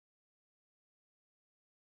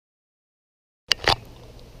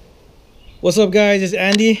What's up, guys? It's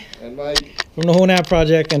Andy and Mike from the Honap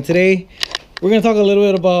Project, and today we're going to talk a little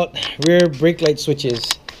bit about rear brake light switches.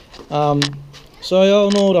 So y'all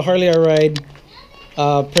know the Harley I ride.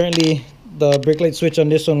 Apparently the brake light switch on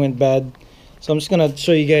this one went bad, so I'm just going to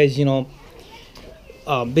show you guys.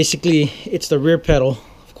 Basically it's the rear pedal.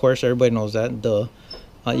 Of course, everybody knows that.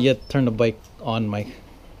 You have to turn the bike on, Mike.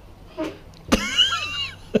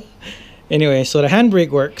 Anyway, so the handbrake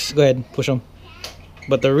works. Go ahead, push them.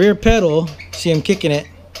 But the rear pedal, see him kicking it.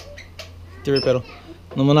 The rear pedal.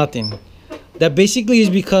 No mo natin. That basically is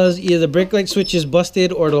because either the brake light switch is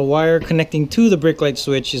busted or the wire connecting to the brake light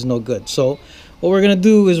switch is no good. So what we're gonna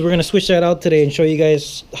do is we're gonna switch that out today and show you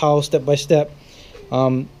guys how step by step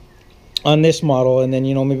on this model, and then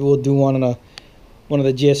maybe we'll do one of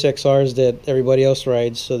the GSXRs that everybody else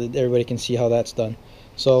rides, so that everybody can see how that's done.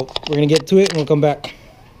 So we're gonna get to it and we'll come back.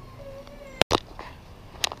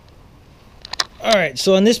 Alright,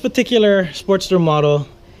 so on this particular Sportster model,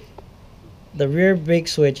 the rear brake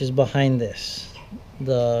switch is behind this,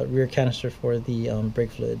 the rear canister for the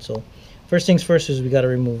brake fluid. So first things first is we got to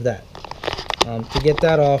remove that. To get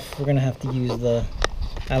that off, we're going to have to use the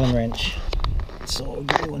Allen wrench. So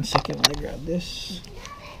give me 1 second while I grab this.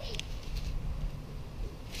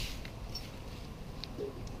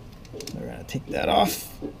 We're going to take that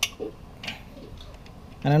off.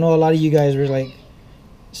 And I know a lot of you guys were like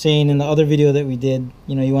saying in the other video that we did,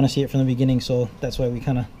 you want to see it from the beginning, so that's why we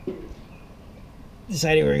kind of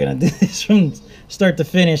decided we were gonna do this from start to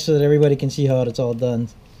finish so that everybody can see how it's all done.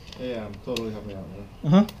 Yeah, I'm totally helping out,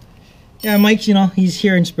 man. Yeah, Mike's, he's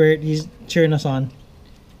here in spirit. He's cheering us on,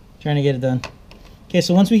 trying to get it done. Okay,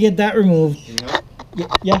 so once we get that removed,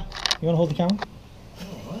 yeah, you want to hold the camera?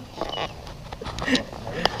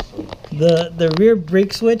 The rear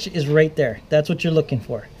brake switch is right there. That's what you're looking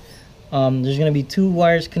for. There's going to be 2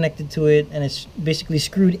 wires connected to it, and it's basically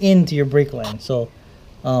screwed into your brake line. So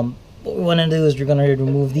what we want to do is we're going to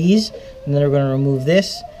remove these, and then we're going to remove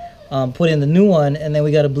this, put in the new one, and then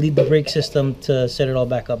we got to bleed the brake system to set it all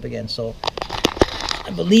back up again. So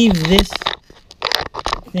I believe this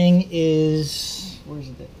thing is, where is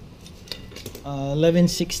it?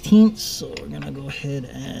 11/16. So we're going to go ahead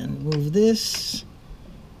and move this.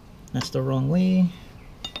 That's the wrong way.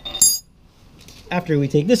 After we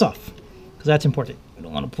take this off, because that's important. We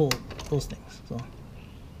don't want to pull those things. So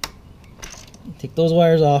take those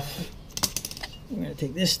wires off. We're going to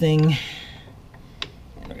take this thing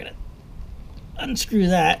and we're going to unscrew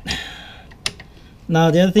that. Now,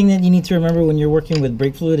 the other thing that you need to remember when you're working with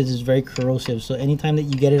brake fluid is it's very corrosive. So anytime that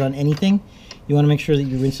you get it on anything, you want to make sure that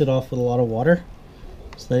you rinse it off with a lot of water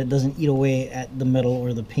so that it doesn't eat away at the metal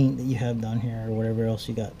or the paint that you have down here or whatever else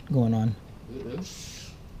you got going on.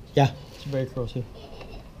 Yeah. It's very corrosive.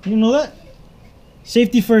 You know that?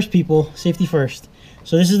 Safety first, people. Safety first.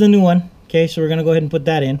 So this is the new one. Okay, so we're gonna go ahead and put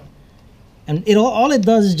that in, and all it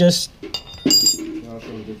does is just.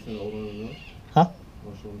 Huh?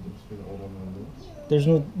 There's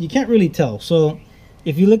no. You can't really tell. So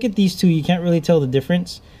if you look at these two, you can't really tell the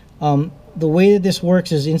difference. The way that this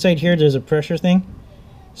works is inside here. There's a pressure thing.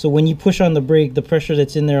 So when you push on the brake, the pressure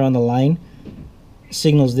that's in there on the line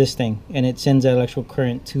signals this thing, and it sends that electrical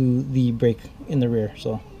current to the brake in the rear.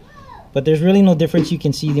 So but there's really no difference you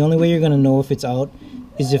can see. The only way you're going to know if it's out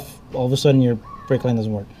is if all of a sudden your brake line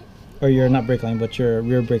doesn't work, or your not brake line but your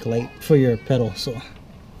rear brake light for your pedal. So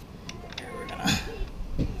we're gonna,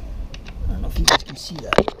 I don't know if you guys can see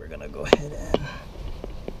that, but we're gonna go ahead and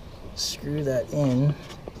screw that in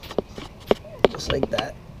just like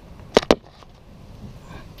that,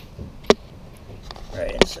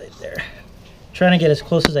 right inside there. Trying to get as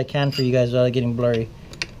close as I can for you guys without getting blurry.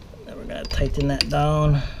 Then we're gonna tighten that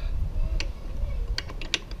down.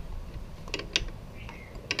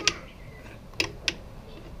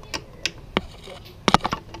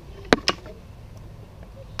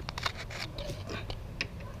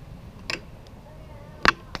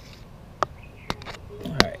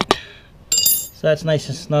 Alright. So that's nice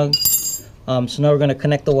and snug. So now we're gonna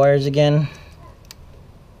connect the wires again.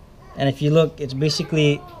 And if you look, it's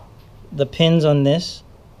basically the pins on this,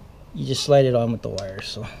 you just slide it on with the wires.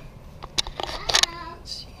 So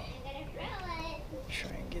let's see.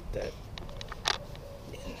 Try and get that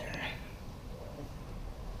in there.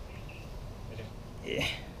 Yeah.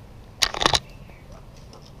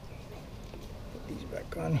 Put these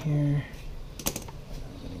back on here.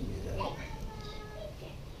 I'm gonna use that.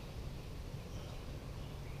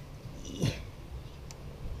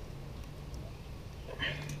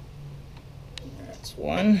 That's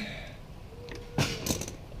one.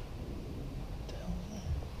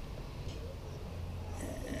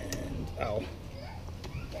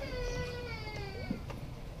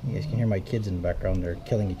 guys can hear my kids in the background. They're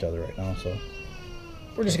killing each other right now, so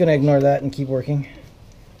we're just gonna ignore that and keep working.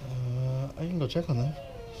 I can go check on that.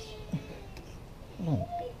 Oh.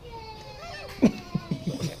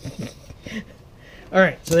 All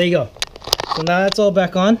right, so there you go. So now that's all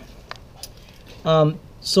back on.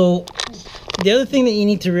 So the other thing that you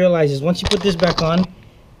need to realize is once you put this back on,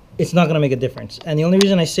 it's not gonna make a difference. And the only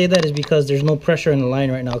reason I say that is because there's no pressure in the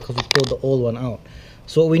line right now because we pulled the old one out.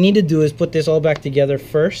 So what we need to do is put this all back together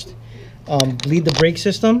first, bleed the brake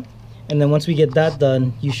system, and then once we get that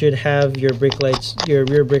done, you should have your brake lights, your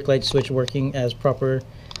rear brake light switch working as proper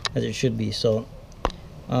as it should be. So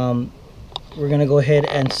we're gonna go ahead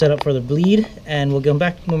and set up for the bleed, and we'll come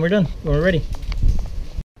back when we're done, when we're ready.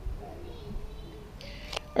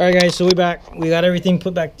 All right, guys, so we're back. We got everything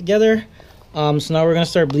put back together. So now we're gonna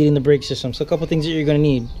start bleeding the brake system. So a couple things that you're gonna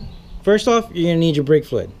need. First off, you're gonna need your brake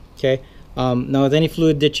fluid. Okay. Now with any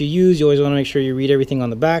fluid that you use, you always want to make sure you read everything on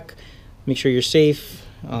the back. Make sure you're safe.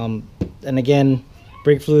 And again,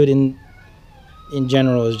 brake fluid in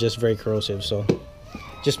general is just very corrosive. So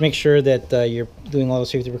just make sure that you're doing all the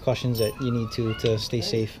safety precautions that you need to stay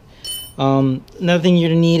safe. Another thing you're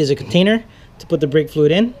gonna need is a container to put the brake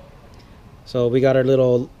fluid in. So we got our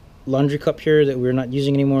little laundry cup here that we're not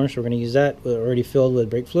using anymore, so we're gonna use that. We're already filled with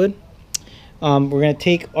brake fluid. We're gonna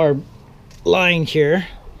take our line here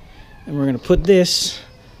and we're gonna put this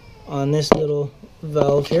on this little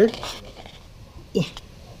valve here. Put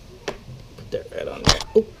that right on there.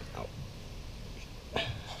 Oh, ow.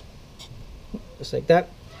 Just like that.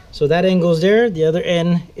 So that end goes there. The other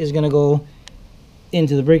end is gonna go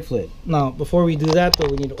into the brake fluid. Now, before we do that though,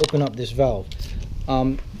 we need to open up this valve.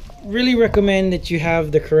 Really recommend that you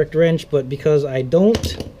have the correct wrench, but because I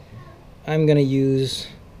don't, I'm gonna use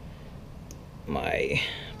my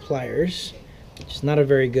pliers. It's not a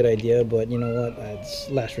very good idea, but you know what,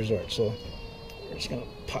 it's last resort. So we're just gonna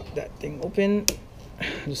pop that thing open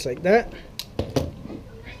just like that,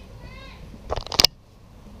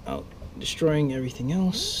 out destroying everything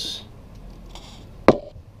else. You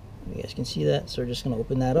guys can see that, so we're just gonna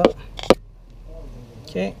open that up.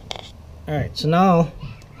 Okay, all right, so now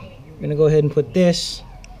I'm gonna go ahead and put this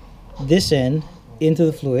end into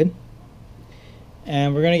the fluid,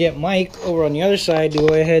 and we're gonna get Mike over on the other side to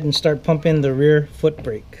go ahead and start pumping the rear foot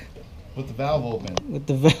brake. With the valve open. With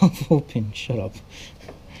the valve open, shut up.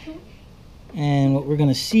 And what we're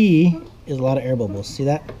gonna see is a lot of air bubbles. See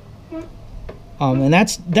that? And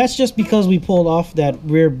that's just because we pulled off that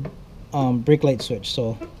rear brake light switch.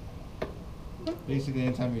 So basically,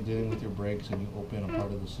 anytime you're dealing with your brakes and you open a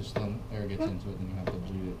part of the system, air gets into it, then you have to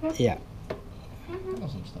bleed it. yeah. I know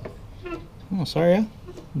some stuff. Oh, sorry, yeah?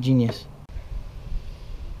 Genius.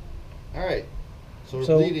 All right. So we're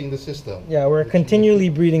bleeding the system. Yeah, we're continually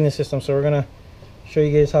bleeding the system. So we're gonna show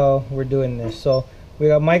you guys how we're doing this. So we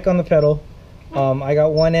got Mike on the pedal. I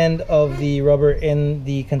got one end of the rubber in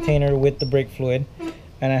the container with the brake fluid,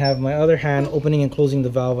 and I have my other hand opening and closing the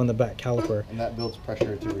valve on the back caliper. And that builds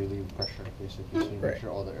pressure to relieve pressure, basically, so you right. make sure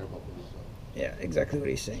all the air bubbles. Yeah, exactly what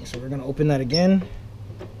he's saying. So we're gonna open that again.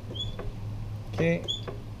 Okay.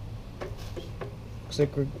 Looks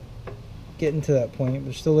like we're getting to that point.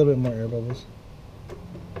 There's still a little bit more air bubbles.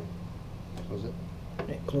 Close it.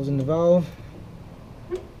 Okay, closing the valve.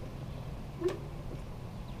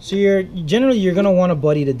 So you're gonna want a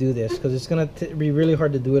buddy to do this because it's gonna be really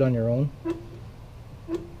hard to do it on your own.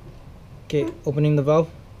 Okay, opening the valve.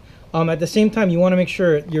 At the same time, you want to make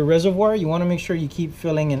sure your reservoir. You want to make sure you keep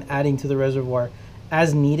filling and adding to the reservoir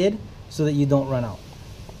as needed, so that you don't run out.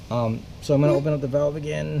 So I'm gonna open up the valve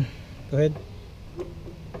again. Go ahead.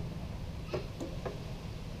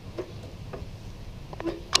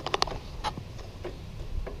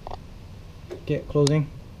 Okay, closing.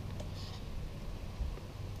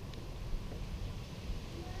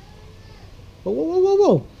 Whoa, whoa, whoa, whoa,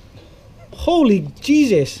 whoa! Holy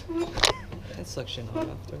Jesus! That suction hot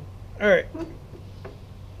after. All right.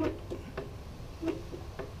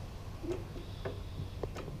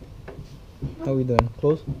 How we doing?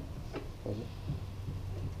 Close? Close it.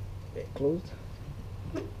 Okay, closed.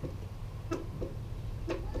 You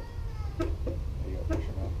got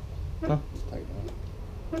pressure now. Huh? It's tight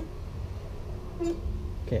now.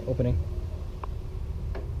 Okay, opening.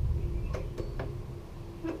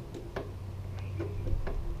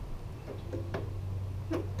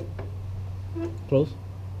 Close.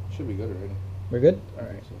 Should be good already. We're good? All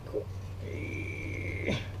right. Cool.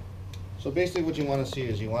 So basically what you want to see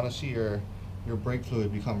is you want to see your brake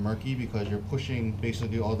fluid become murky because you're pushing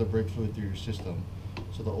basically all the brake fluid through your system.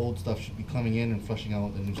 So the old stuff should be coming in and flushing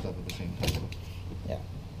out the new stuff at the same time. Yeah.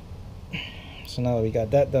 So now that we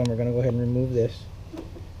got that done, we're going to go ahead and remove this.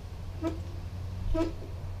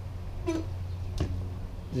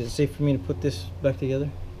 Is it safe for me to put this back together?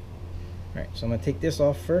 Alright, so I'm going to take this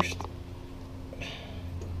off first.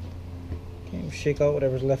 Okay, shake out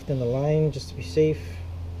whatever's left in the line just to be safe.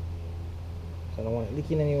 So I don't want it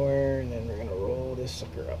leaking anywhere, and then we're going to roll this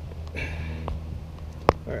sucker up.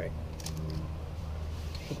 Alright.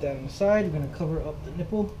 Put that on the side. We're going to cover up the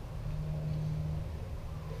nipple.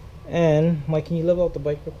 And, Mike, can you level out the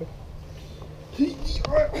bike real quick?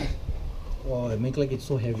 Oh, it makes like it's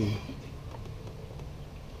so heavy.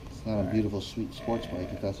 It's not a beautiful, sweet sports bike,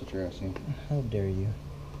 if that's what you're asking. How dare you.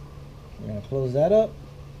 We're going to close that up.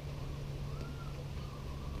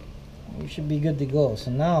 We should be good to go.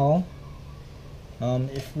 So now,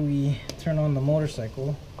 if we turn on the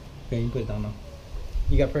motorcycle, okay, you put it down now.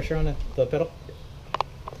 You got pressure on the pedal?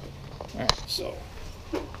 Alright, so.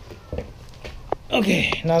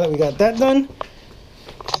 Okay, now that we got that done,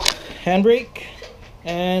 handbrake,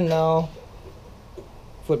 and now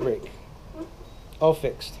foot brake. All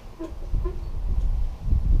fixed.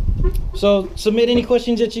 So submit any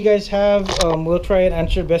questions that you guys have. We'll try and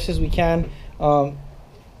answer best as we can.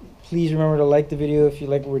 Please remember to like the video if you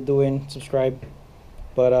like what we're doing. Subscribe.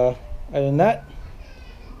 But other than that,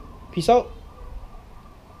 peace out.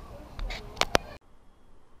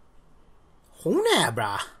 Hona,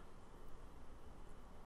 brah.